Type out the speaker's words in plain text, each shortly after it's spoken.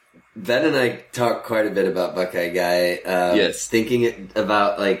Ben and I talk quite a bit about Buckeye Guy. Yes. Thinking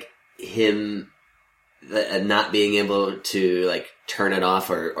about, like, him not being able to, like, turn it off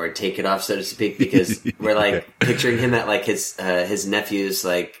or take it off, so to speak, because we're, like, picturing him at, like, his nephew's,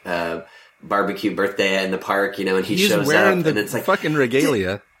 like, barbecue birthday in the park, you know, and he's shows wearing up, the and it's like, fucking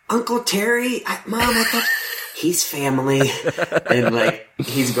regalia. Uncle Terry, Mom, I thought he's family, and like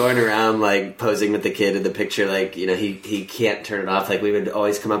he's going around like posing with the kid in the picture, like, you know, he can't turn it off. Like, we would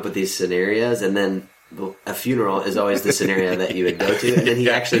always come up with these scenarios, and then a funeral is always the scenario that you would go to, and then he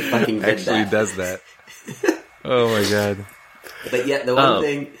actually fucking did actually that. does that. Oh my god! But yet the one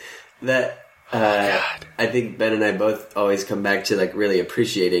thing that I think Ben and I both always come back to, like, really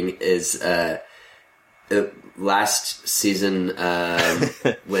appreciating is last season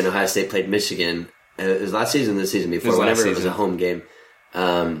when Ohio State played Michigan. It was last season, the season before, whenever it was a home game.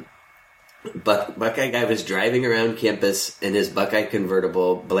 Buckeye Guy was driving around campus in his Buckeye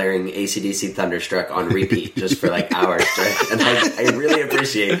convertible, blaring AC/DC Thunderstruck on repeat just for like hours straight. And I really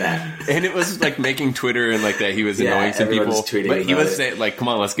appreciate that. And it was like making Twitter and like that he was annoying some people. But he was saying, like, come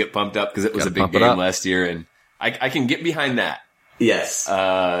on, let's get pumped up because it was a big game last year. And I can get behind that. Yes.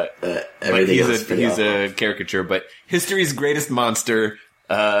 Like he's a caricature, but history's greatest monster.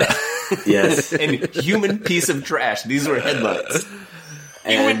 Yes. And human piece of trash. These were headlines.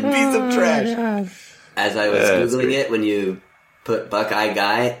 Human piece of trash. As I was Googling it, when you put Buckeye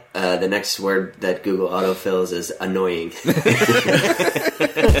Guy, the next word that Google autofills is annoying.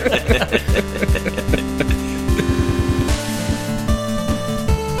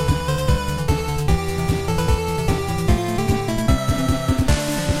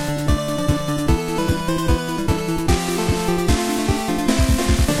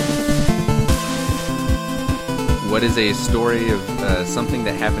 What is a story of something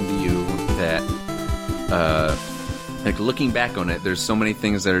that happened to you that, like, looking back on it, there's so many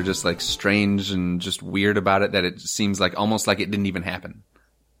things that are just, like, strange and just weird about it that it seems like almost like it didn't even happen?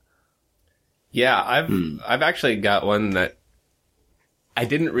 Yeah, I've actually got one that I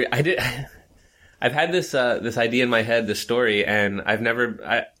didn't. I've had this idea in my head, this story, and I've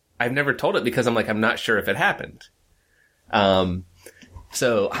never told it because I'm not sure if it happened.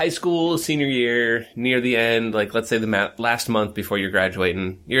 So high school, senior year, near the end, like, let's say the last month before you're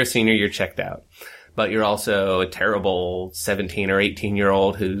graduating, you're a senior, you're checked out. But you're also a terrible 17 or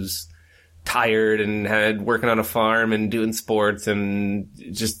 18-year-old who's tired and had working on a farm and doing sports and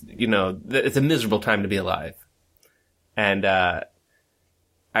just, you know, it's a miserable time to be alive. And, I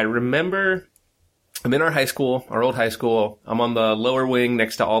remember I'm in our high school, our old high school. I'm on the lower wing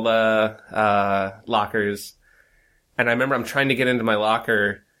next to all the, lockers. And I remember I'm trying to get into my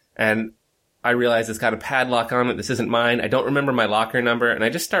locker, and I realize it's got a padlock on it. This isn't mine. I don't remember my locker number, and I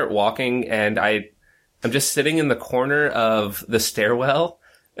just start walking, and I'm just sitting in the corner of the stairwell,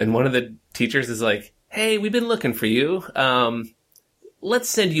 and one of the teachers is like, "Hey, we've been looking for you. Let's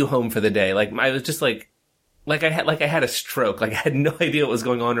send you home for the day." Like, I was just like I had a stroke. Like, I had no idea what was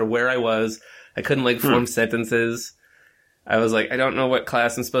going on or where I was. I couldn't form sentences. I was like, I don't know what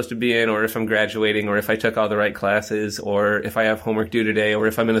class I'm supposed to be in, or if I'm graduating, or if I took all the right classes, or if I have homework due today, or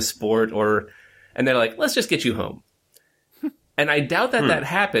if I'm in a sport, and they're like, let's just get you home. And I doubt that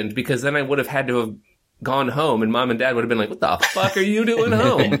happened, because then I would have had to have gone home, and Mom and Dad would have been like, what the fuck are you doing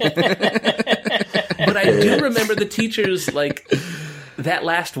home? But I do remember the teachers, like, that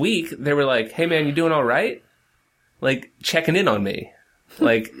last week, they were like, hey man, you doing all right? Like, checking in on me.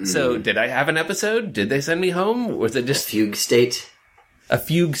 Like, so did I have an episode? Did they send me home? Was it just a fugue state? A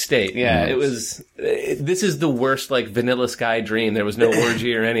fugue state, yeah. It was. This is the worst, like, Vanilla Sky dream. There was no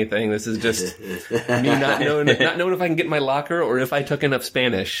orgy or anything. This is just me not knowing if I can get my locker or if I took enough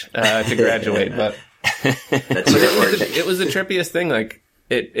Spanish to graduate. But it was the trippiest thing. Like,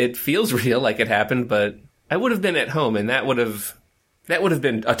 it feels real, like it happened, but I would have been at home, and that would have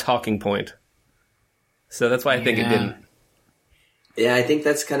been a talking point. So that's why I think it didn't. Yeah, I think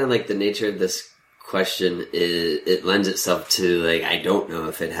that's kind of like the nature of this question. It lends itself to, like, I don't know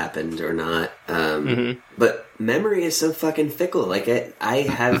if it happened or not. But memory is so fucking fickle. Like, I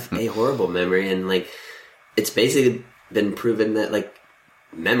have a horrible memory, and, like, it's basically been proven that, like,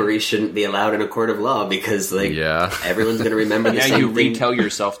 memory shouldn't be allowed in a court of law because, like, everyone's going to remember the same thing. Yeah, you retell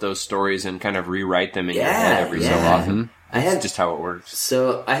yourself those stories and kind of rewrite them in your head every so often. That's just how it works.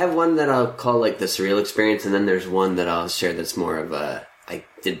 So I have one that I'll call, like, the surreal experience, and then there's one that I'll share that's more of a, I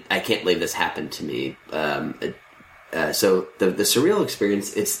can't believe this happened to me. So the surreal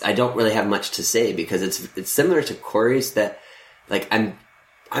experience, I don't really have much to say because it's similar to Corey's that, like,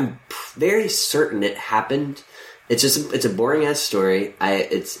 I'm very certain it happened. It's a boring ass story.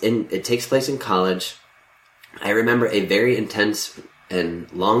 It takes place in college. I remember a very intense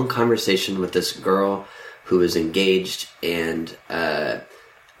and long conversation with this girl who was engaged, and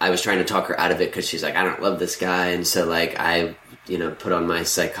I was trying to talk her out of it because she's like, I don't love this guy, and so like I, put on my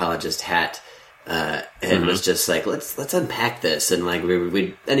psychologist hat and was just like, let's unpack this, and like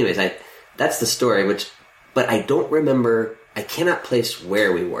anyways, that's the story. But I don't remember. I cannot place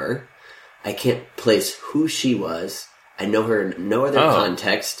where we were. I can't place who she was. I know her in no other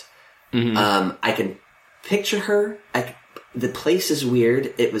context. I can picture her. The place is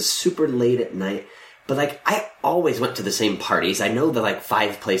weird. It was super late at night. But, like, I always went to the same parties. I know the,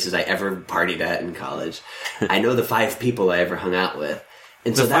 5 places I ever partied at in college. I know the 5 people I ever hung out with.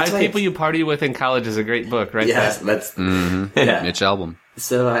 And so that's 5 people you party with in college is a great book, right? Yes, that's... Yeah. Mitch Albom.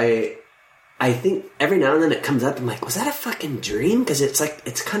 So I think every now and then it comes up, I'm like, was that a fucking dream? Because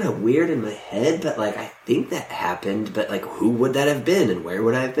it's kind of weird in my head, but, I think that happened, but, who would that have been and where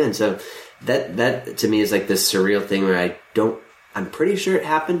would I have been? So that to me is, this surreal thing where I'm pretty sure it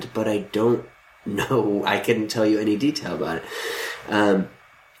happened, but I don't know. I couldn't tell you any detail about it.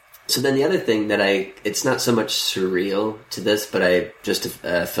 So then the other thing that it's not so much surreal to this, but I just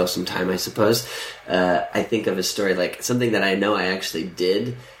fill some time, I suppose. I think of a story something that I know I actually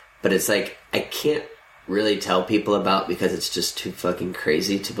did, but it's I can't really tell people about because it's just too fucking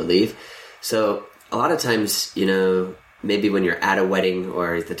crazy to believe. So a lot of times, maybe when you're at a wedding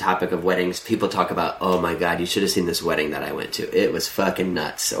or the topic of weddings, people talk about, oh my God, you should have seen this wedding that I went to. It was fucking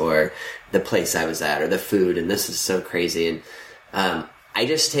nuts. Or the place I was at or the food. And this is so crazy. And, I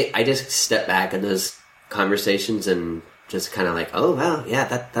just step back in those conversations and just kind of oh, wow,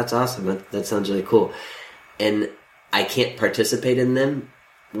 yeah, that's awesome. That sounds really cool. And I can't participate in them.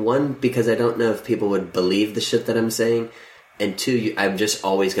 1, because I don't know if people would believe the shit that I'm saying. And 2, I'm just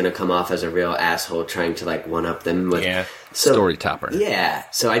always going to come off as a real asshole trying to one-up them with story topper. Yeah.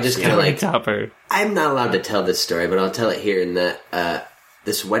 So I just kind of topper. I'm not allowed to tell this story, but I'll tell it here in that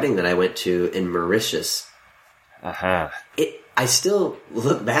this wedding that I went to in Mauritius. I still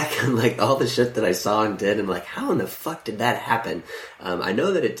look back on all the shit that I saw and did, and how in the fuck did that happen? I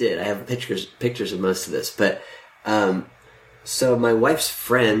know that it did. I have pictures of most of this, but so my wife's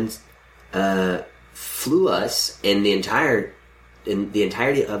friends flew us in the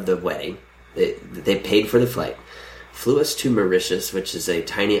entirety of the wedding. They paid for the flight, flew us to Mauritius, which is a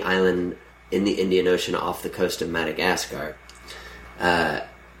tiny island in the Indian Ocean off the coast of Madagascar.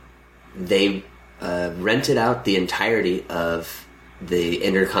 They rented out the entirety of the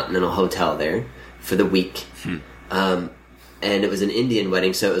Intercontinental Hotel there for the week. And it was an Indian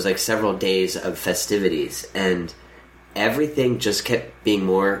wedding, so it was several days of festivities, and everything just kept being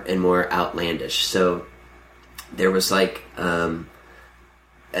more and more outlandish. So there was out on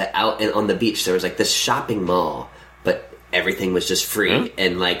the beach, there was this shopping mall, but everything was just free.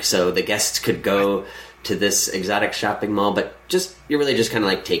 And so the guests could go to this exotic shopping mall, but you're really just kind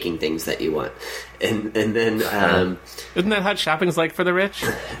of taking things that you want. And then isn't that how shopping's like for the rich?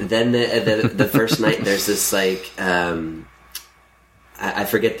 Then the first night there's this I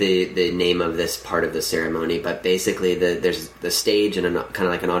forget the name of this part of the ceremony, but basically there's the stage and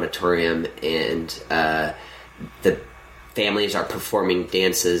kind of an auditorium, and the families are performing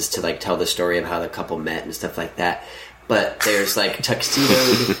dances to tell the story of how the couple met and stuff like that. But there's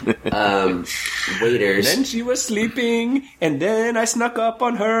tuxedoed waiters. Then she was sleeping, and then I snuck up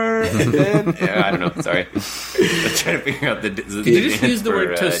on her, and then I don't know. Sorry, I'm trying to figure out the. Did you just use the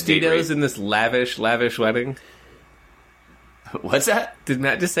word Tostitos in this lavish wedding? What's that? Did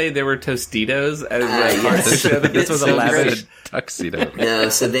Matt just say there were Tostitos as part of the show? That this was a lavish tuxedo. No,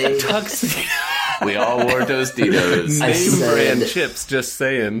 so they tuxedo. We all wore Tostitos. Name brand chips. Just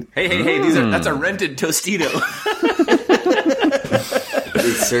saying. Hey! That's a rented Tostito.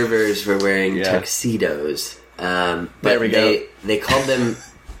 The servers were wearing tuxedos, but there we go. They called them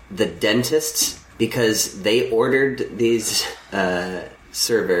the dentists because they ordered these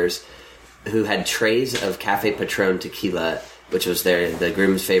servers who had trays of Cafe Patron tequila, which was the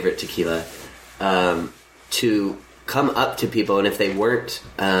groom's favorite tequila, to come up to people, and if they weren't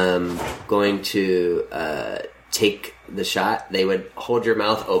going to take the shot, they would hold your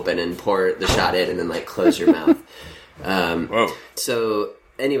mouth open and pour the shot in, and then close your mouth. Whoa. So,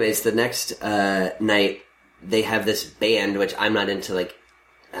 anyways, the next night they have this band, which I'm not into.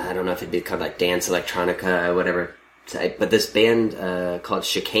 I don't know if it'd be called dance electronica, whatever. But this band called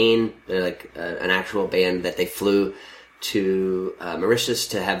Chicane, they're an actual band that they flew to Mauritius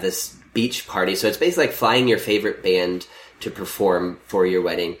to have this beach party. So it's basically flying your favorite band to perform for your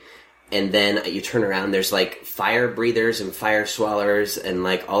wedding. And then you turn around, there's fire breathers and fire swallowers and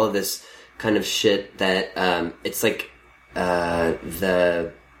all of this kind of shit that it's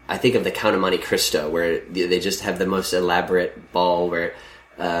I think of the Count of Monte Cristo, where they just have the most elaborate ball where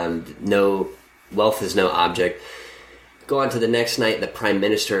no wealth is no object. Go on to the next night, the Prime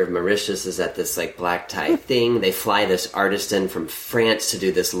Minister of Mauritius is at this like black tie thing. They fly this artist in from France to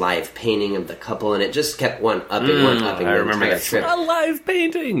do this live painting of the couple, and it just kept one upping the entire trip. A live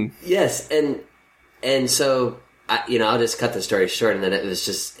painting! Yes, and so, I'll just cut the story short, and then it was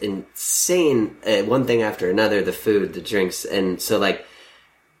just insane, one thing after another, the food, the drinks, and so, like,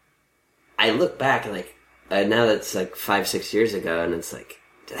 I look back, and, like, now that's, like, 5-6 years ago, and it's like,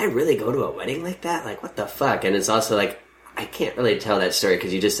 did I really go to a wedding like that? Like, what the fuck? And it's also, like, I can't really tell that story,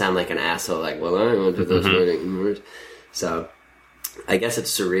 because you just sound like an asshole, like, well, I went to those weddings. So, I guess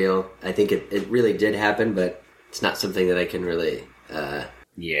it's surreal. I think it really did happen, but it's not something that I can really,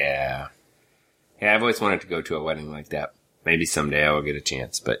 Yeah, I've always wanted to go to a wedding like that. Maybe someday I will get a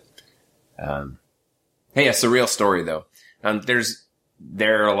chance, but, hey, a surreal story though.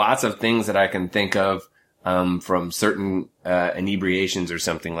 There are lots of things that I can think of, from certain, inebriations or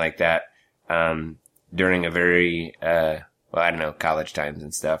something like that, during a very, college times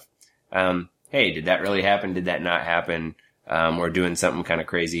and stuff. Hey, did that really happen? Did that not happen? We're doing something kind of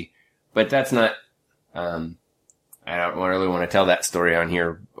crazy, but that's not, I don't really want to tell that story on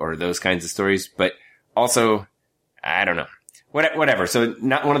here or those kinds of stories, but also, I don't know. Whatever. So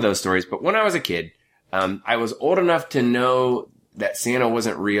not one of those stories, but when I was a kid, I was old enough to know that Santa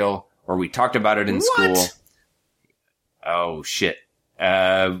wasn't real, or we talked about it in school. Oh, shit.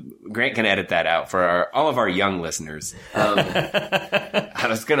 Grant can edit that out for all of our young listeners. I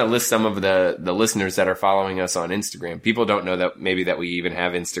was going to list some of the listeners that are following us on Instagram. People don't know that we even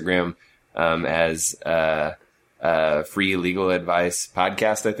have Instagram, as, Free Legal Advice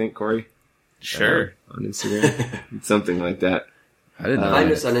Podcast, I think, Corey? Sure. On Instagram. Something like that. I didn't know. Find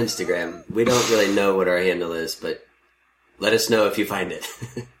us on Instagram. We don't really know what our handle is, but let us know if you find it.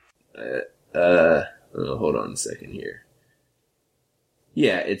 Hold on a second here.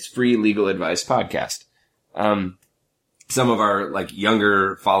 Yeah, it's Free Legal Advice Podcast. Some of our, like,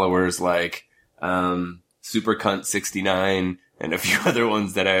 younger followers, like, Supercunt69 and a few other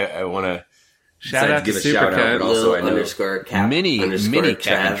ones that I want to shout out give to a shout out, but also I know underscore cap mini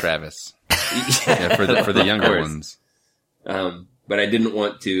Captain Travis. Yeah, for the younger ones. But I didn't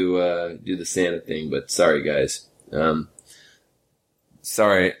want to do the Santa thing, but sorry guys.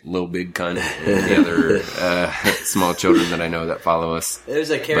 Sorry, Lil Big Cunt and the other small children that I know that follow us. There's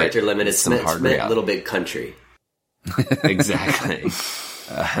a character limit. It's meant Little Big Country. Exactly.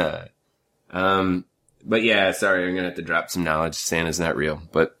 But yeah, sorry, I'm gonna have to drop some knowledge. Santa's not real.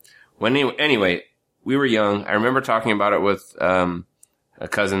 But anyway, we were young. I remember talking about it with a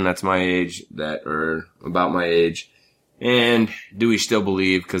cousin that's my age, or about my age. And do we still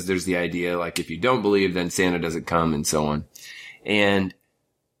believe? Because there's the idea, like, if you don't believe, then Santa doesn't come, and so on. And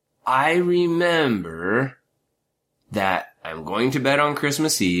I remember that I'm going to bed on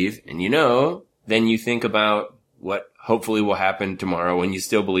Christmas Eve, and then you think about what hopefully will happen tomorrow when you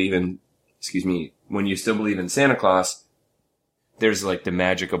still believe in, when you still believe in Santa Claus. There's like the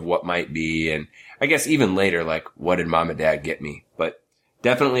magic of what might be, and I guess even later, like, what did mom and dad get me? But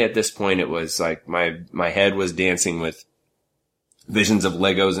definitely at this point, it was like my head was dancing with visions of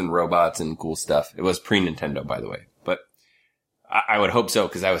Legos and robots and cool stuff. It was pre-Nintendo, by the way, but I would hope so,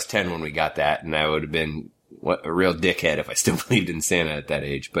 because I was 10 when we got that, and I would have been a real dickhead if I still believed in Santa at that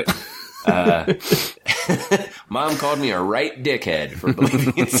age. But mom called me a right dickhead for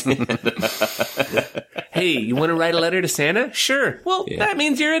believing in Santa. Hey, you want to write a letter to Santa? Sure. Well, that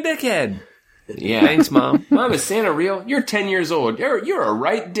means you're a dickhead. Yeah. Thanks, Mom. Mom, is Santa real? You're 10 years old. You're a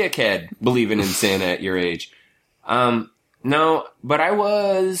right dickhead believing in Santa at your age. No, but I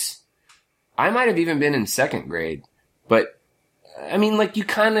might have even been in second grade, but I mean, like, you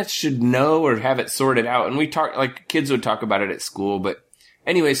kind of should know or have it sorted out. And we talk, like, kids would talk about it at school, but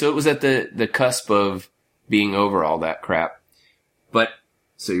anyway, so it was at the cusp of being over all that crap. But,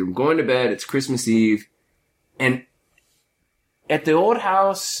 so you're going to bed, it's Christmas Eve, and at the old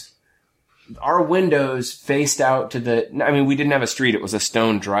house, our windows faced out to we didn't have a street, it was a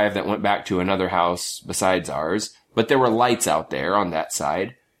stone drive that went back to another house besides ours, but there were lights out there on that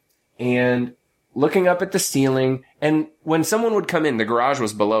side, and looking up at the ceiling, and when someone would come in, the garage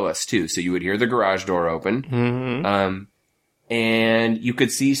was below us too, so you would hear the garage door open, and you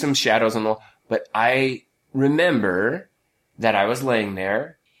could see some shadows on the wall, but I remember that I was laying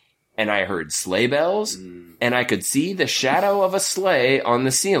there, and I heard sleigh bells, and I could see the shadow of a sleigh on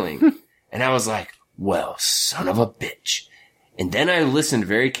the ceiling, and I was like, well, son of a bitch. And then I listened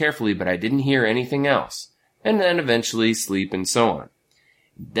very carefully, but I didn't hear anything else, and then eventually sleep and so on.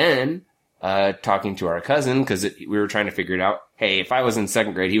 Then talking to our cousin because we were trying to figure it out. Hey, if I was in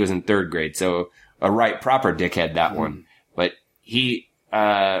 2nd grade, he was in 3rd grade. So a right proper dickhead, that one. But we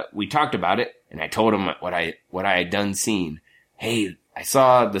talked about it and I told him what I had done seen. Hey, I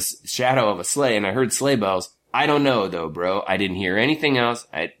saw the shadow of a sleigh and I heard sleigh bells. I don't know though, bro. I didn't hear anything else.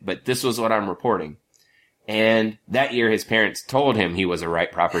 But this was what I'm reporting. And that year his parents told him he was a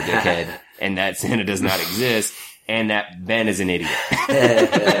right proper dickhead and that Santa does not exist and that Ben is an idiot.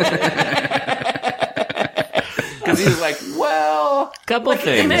 Because he was like, well, couple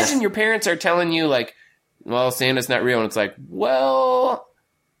things. Imagine your parents are telling you like, well, Santa's not real. And it's like, well,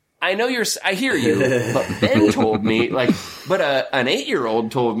 I hear you, but Ben told me, like, but an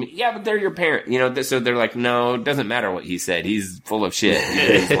 8-year-old told me, yeah, but they're your parent, you know, so they're like, no, it doesn't matter what he said. He's full of shit.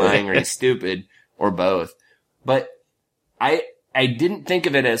 He's lying or he's stupid or both. But I didn't think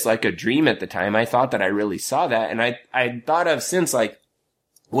of it as like a dream at the time. I thought that I really saw that. And I thought of since like,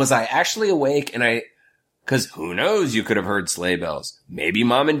 was I actually awake? And cause who knows? You could have heard sleigh bells. Maybe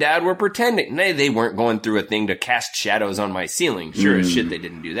mom and dad were pretending. They weren't going through a thing to cast shadows on my ceiling. Sure as shit, they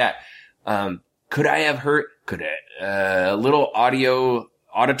didn't do that. Could I have heard, a little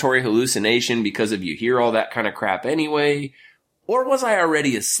auditory hallucination because of you hear all that kind of crap anyway? Or was I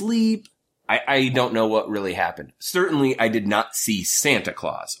already asleep? I don't know what really happened. Certainly I did not see Santa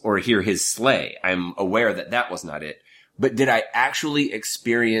Claus or hear his sleigh. I'm aware that was not it. But did I actually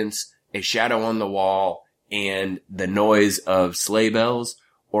experience a shadow on the wall and the noise of sleigh bells,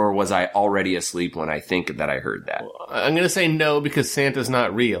 or was I already asleep when I think that I heard that? I'm going to say no because Santa's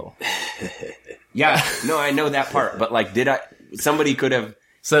not real. Yeah, no, I know that part, but like, somebody could have,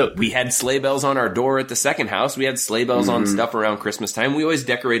 so we had sleigh bells on our door at the second house. We had sleigh bells on stuff around Christmas time. We always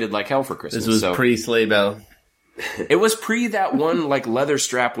decorated like hell for Christmas. This was pre-sleigh bell. It was pre that one like leather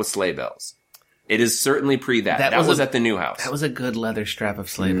strap with sleigh bells. It is certainly pre that. That was at the new house. That was a good leather strap of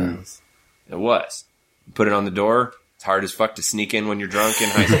sleigh bells. It was. Put it on the door. It's hard as fuck to sneak in when you're drunk in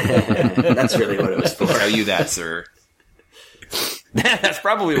high school. That's really what it was for. I'll tell you that, sir. That's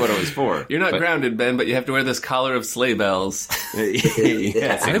probably what it was for. You're not grounded, Ben, but you have to wear this collar of sleigh bells.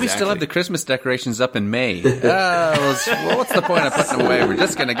 Yes, Why do we still have the Christmas decorations up in May? Well, what's the point of putting them away? We're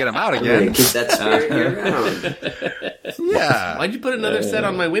just going to get them out again. Keep that spirit year-round. Yeah. Why'd you put another set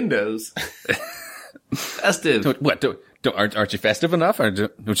on my windows? Festive. Aren't you festive enough? Or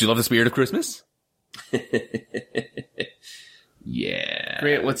don't you love the spirit of Christmas? Yeah.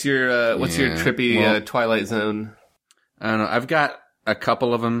 Grant, what's your trippy Twilight Zone? I don't know. I've got a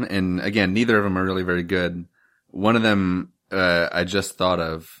couple of them, and again, neither of them are really very good. One of them I just thought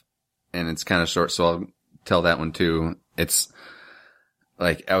of, and it's kind of short, so I'll tell that one too. It's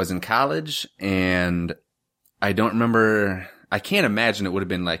like I was in college, and I don't remember. I can't imagine it would have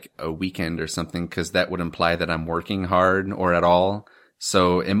been like a weekend or something, because that would imply that I'm working hard or at all.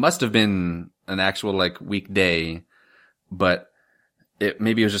 So it must have been an actual like weekday, but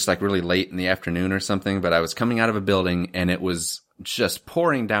maybe it was just like really late in the afternoon or something, but I was coming out of a building and it was just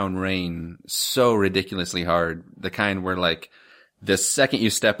pouring down rain so ridiculously hard. The kind where like the second you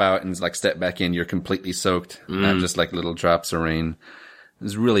step out and like step back in, you're completely soaked, not just like little drops of rain. It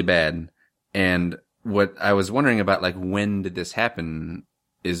was really bad. And what I was wondering about, like, when did this happen,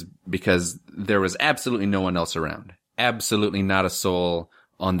 is because there was absolutely no one else around. Absolutely not a soul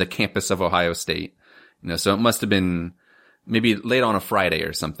on the campus of Ohio State. You know, so it must have been maybe late on a Friday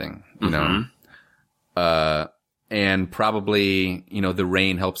or something, you know. And probably, you know, the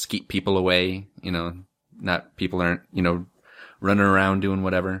rain helps keep people away, you know, people aren't, you know, running around doing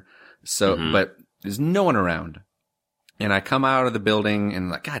whatever. So, but there's no one around. And I come out of the building and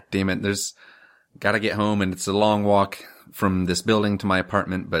like, God damn it, gotta get home, and it's a long walk from this building to my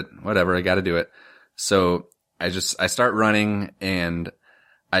apartment, but whatever, I gotta do it. So I start running, and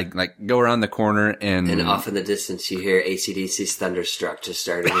I like go around the corner, and off in the distance you hear AC/DC's Thunderstruck just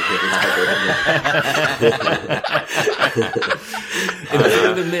starting to hit louder.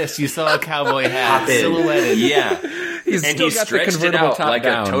 In the mist, you saw a cowboy hat silhouetted. Yeah. he stretched it out like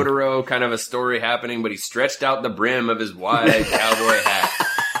a Totoro kind of a story happening, but he stretched out the brim of his wide cowboy hat.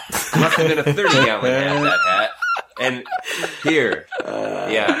 Must have been a 30-gallon hat, that hat. And here.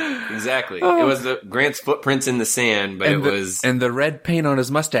 Yeah, exactly. It was Grant's footprints in the sand, but and the red paint on his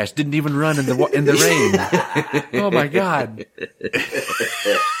mustache didn't even run in the rain. Oh my God.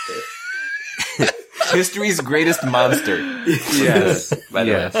 History's greatest monster. Yes. By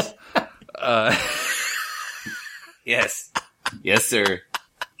the way. Yes. Yes, sir.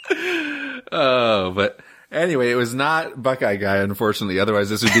 Oh, but anyway, it was not Buckeye Guy, unfortunately. Otherwise,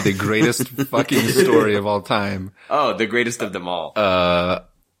 this would be the greatest fucking story of all time. Oh, the greatest of them all.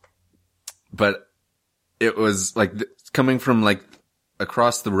 But it was like coming from like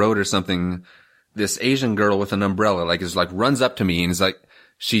across the road or something, this Asian girl with an umbrella, like, is like, runs up to me and is like,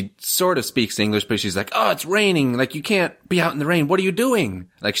 she sort of speaks English, but she's like, oh, it's raining. Like, you can't be out in the rain. What are you doing?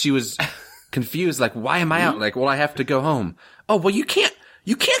 Like, she was confused. Like, why am I out? Like, well, I have to go home. Oh, well, you can't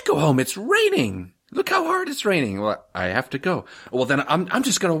go home. It's raining. Look how hard it's raining. Well, I have to go. Well, then I'm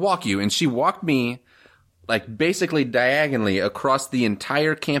just going to walk you. And she walked me like basically diagonally across the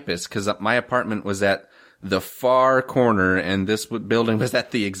entire campus, because my apartment was at the far corner and this building was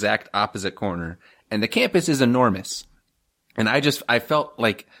at the exact opposite corner. And the campus is enormous. And I felt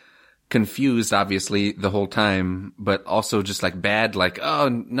like confused, obviously, the whole time, but also just like bad, like, oh,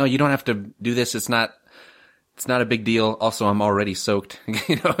 no, you don't have to do this. It's not a big deal. Also, I'm already soaked,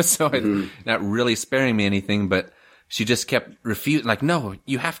 so it's not really sparing me anything, but she just kept refusing, like, no,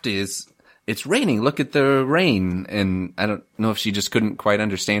 you have to, it's raining. Look at the rain. And I don't know if she just couldn't quite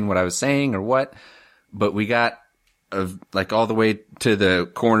understand what I was saying or what, but we got like all the way to the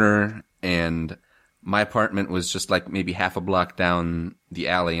corner, and my apartment was just like maybe half a block down the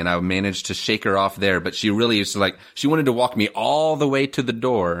alley, and I managed to shake her off there, but she really used to like, she wanted to walk me all the way to the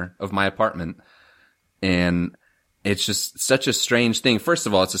door of my apartment. And it's just such a strange thing. First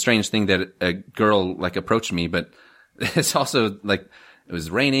of all, it's a strange thing that a girl like approached me, but it's also like, it was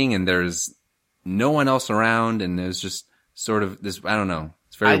raining and there's no one else around, and it was just sort of this, I don't know.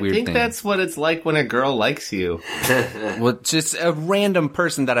 It's a very weird thing. I think that's what it's like when a girl likes you. Well, just a random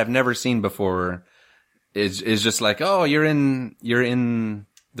person that I've never seen before is just like, oh, you're in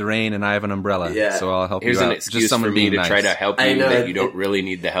the rain and I have an umbrella, so I'll help Here's you out. Here's an excuse for me to try to help you that you don't really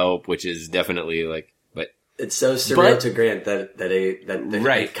need the help, which is definitely like, but it's so surreal to Grant that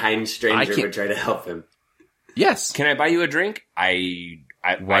a kind stranger would try to help him. Yes. Can I buy you a drink? I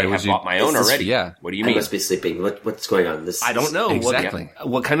have bought my own already. Yeah. What do you mean? I must be sleeping. What's going on? I don't know. Exactly.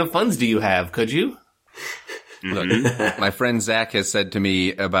 What kind of funds do you have? Could you? Look, my friend Zach has said to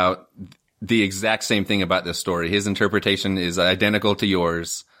me about the exact same thing about this story. His interpretation is identical to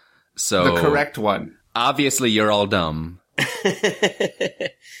yours. So the correct one. Obviously, you're all dumb.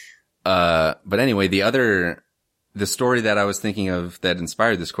 But anyway, the story that I was thinking of that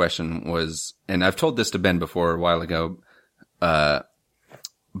inspired this question was, and I've told this to Ben before a while ago,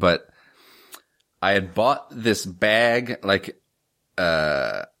 but I had bought this bag, like,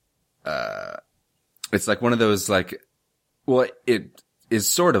 it's like one of those, like, well, it is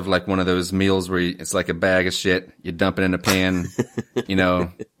sort of like one of those meals where it's like a bag of shit. You dump it in a pan,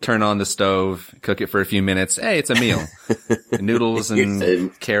 turn on the stove, cook it for a few minutes. Hey, it's a meal. Noodles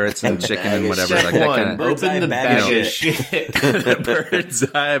and carrots and chicken and whatever. Like that kind of. Bird's eye bag of shit. Bird's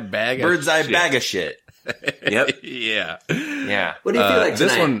eye bag of shit. Yep. Yeah. Yeah. What do you feel like tonight?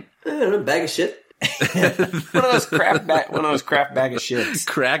 This one, I don't know, bag of shit. one of those crap bag of shits.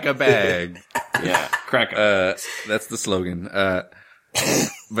 Crack a bag. Yeah. Crack a that's the slogan.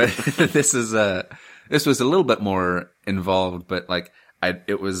 But this was a little bit more involved, but like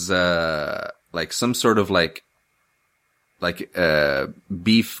it was like some sort of like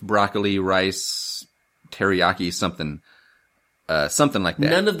beef, broccoli, rice, teriyaki, something like that.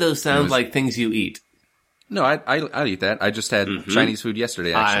 None of those sound like things you eat. No, I eat that. I just had Chinese food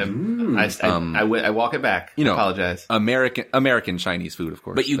yesterday, actually. I walk it back. I apologize. American Chinese food, of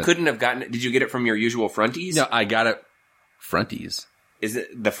course. But you couldn't have gotten it. Did you get it from your usual Fronties? No, I got it Fronties. Is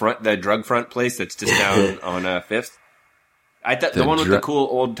it the drug front place that's just down on Fifth? I thought the one with the cool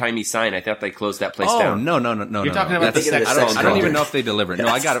old timey sign. I thought they closed that place down. No. You're talking about the sex. I don't even know if they deliver it. No,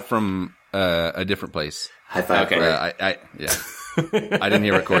 I got it from a different place. High five. Okay. I didn't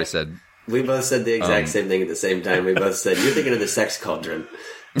hear what Corey said. We both said the exact same thing at the same time. We both said, "You're thinking of the sex cauldron."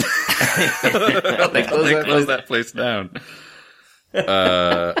 They closed that place down.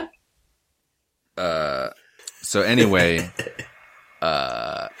 So anyway,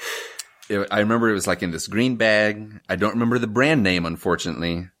 I remember it was like in this green bag. I don't remember the brand name,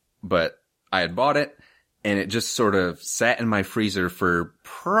 unfortunately, but I had bought it, and it just sort of sat in my freezer for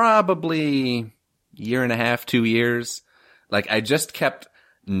probably 1.5, 2 years. Like, I just kept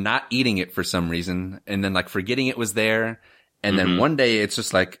not eating it for some reason, and then like forgetting it was there. And then one day it's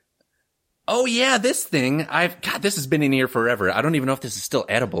just like, oh yeah, this thing, this has been in here forever. I don't even know if this is still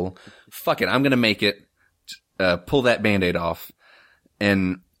edible. Fuck it. I'm going to make it, pull that Band-Aid off.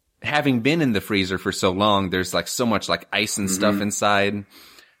 And having been in the freezer for so long, there's like so much like ice and stuff inside.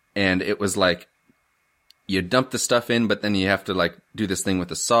 And it was like, you dump the stuff in, but then you have to like do this thing with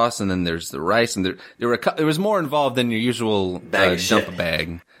the sauce, and then there's the rice, and there was more involved than your usual dump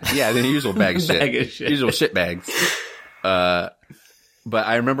bag. Yeah, than your usual bag of shit. Usual shit bags. But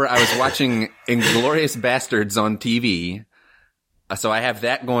I remember I was watching Inglourious Bastards on TV, So I have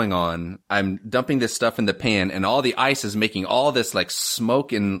that going on. I'm dumping this stuff in the pan, and all the ice is making all this like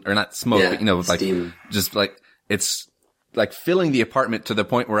smoke or not smoke, but like steam. Just like it's like filling the apartment to the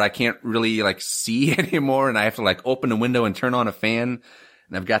point where I can't really like see anymore, and I have to like open a window and turn on a fan.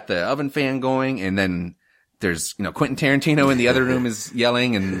 And I've got the oven fan going, and then there's Quentin Tarantino in the other room is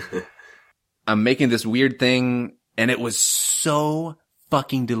yelling, and I'm making this weird thing, and it was so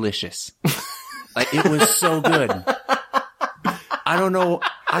fucking delicious. Like it was so good. I don't know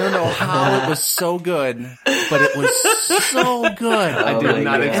how it was so good, but it was so good. I did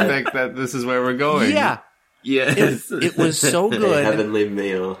not expect that this is where we're going. Yeah. Yes. It was so good. Heavenly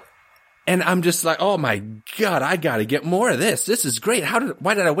meal. And I'm just like, oh my God, I gotta get more of this. This is great.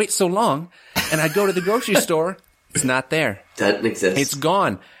 Why did I wait so long? And I go to the grocery store. It's not there. Doesn't exist. It's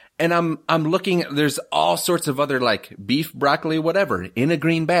gone. And I'm looking, there's all sorts of other like beef, broccoli, whatever in a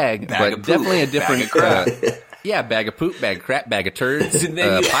green bag, but definitely a different, bag of poop, bag of crap, bag of turds,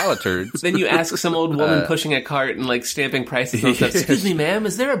 pile of turds. Then you ask some old woman pushing a cart and like stamping prices on stuff. Excuse me, ma'am,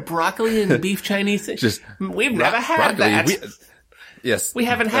 is there a broccoli and beef Chinese thing? We've never had that. Yes. We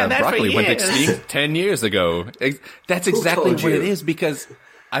haven't had that for broccoli years. Went extinct 10 years ago. That's exactly what it is, because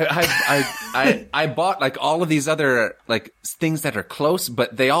I bought like all of these other like things that are close,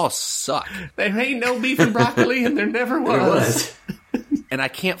 but they all suck. There ain't no beef and broccoli, and there never was. And I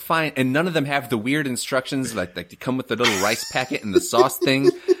can't find, and none of them have the weird instructions like they come with the little rice packet and the sauce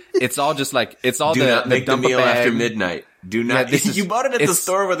thing. It's all just like, it's all Do not make the meal bag. after midnight. Do not. You bought it at the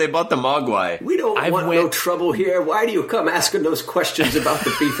store where they bought the mogwai. We don't want no trouble here. Why do you come asking those questions about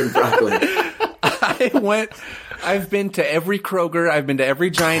the beef and broccoli? I've been to every Kroger. I've been to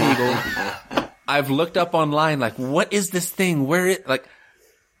every Giant Eagle. I've looked up online, like, what is this thing?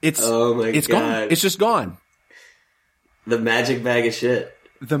 It's gone. It's just gone. The magic bag of shit.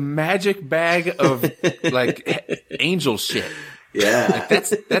 The magic bag of, like, angel shit. Yeah.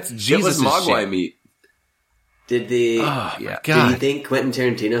 Like, that's Jesus' It was mogwai shit. meat. Did Did you think Quentin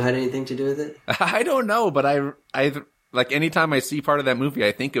Tarantino had anything to do with it? I don't know, but I like anytime I see part of that movie,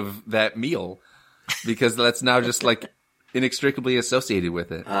 I think of that meal because that's now just like inextricably associated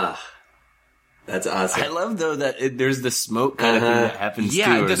with it. That's awesome. I love though that there's the smoke kind of thing that happens too.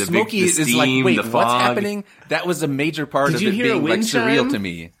 Yeah, the smoky is like, wait, what's happening? That was a major part of it being like surreal to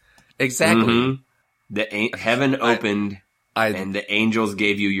me. Exactly. Mm-hmm. The heaven opened and the angels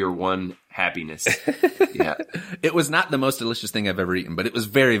gave you your one happiness. Yeah. It was not the most delicious thing I've ever eaten, but it was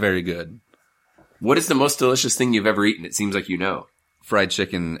very, very good. What is the most delicious thing you've ever eaten? It seems like you know. Fried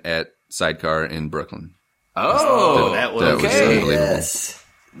chicken at Sidecar in Brooklyn. Oh, that was unbelievable. Yes.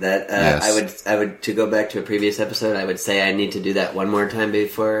 I would to go back to a previous episode, I would say I need to do that one more time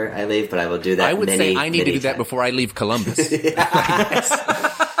before I leave, but I will do that. I would say I need to do that before I leave Columbus.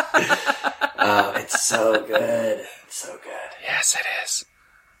 Oh, it's so good. It's so good. Yes, it is.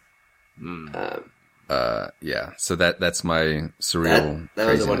 Yeah. So that's my surreal. That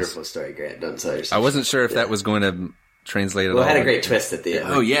was a wonderful story, Grant. Don't sell yourself. I wasn't sure if that was going to translate at all. Well, it had a great twist at the end.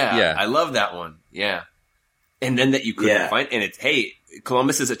 Oh yeah. I love that one. Yeah. And then that you couldn't find, and it's, hey,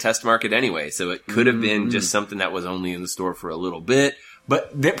 Columbus is a test market anyway, so it could have been just something that was only in the store for a little bit.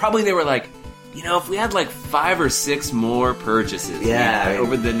 But they were like, if we had like 5 or 6 more purchases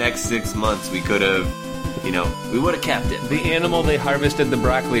over the next 6 months, we could have, we would have kept it. The animal they harvested the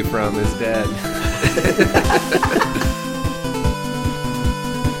broccoli from is dead.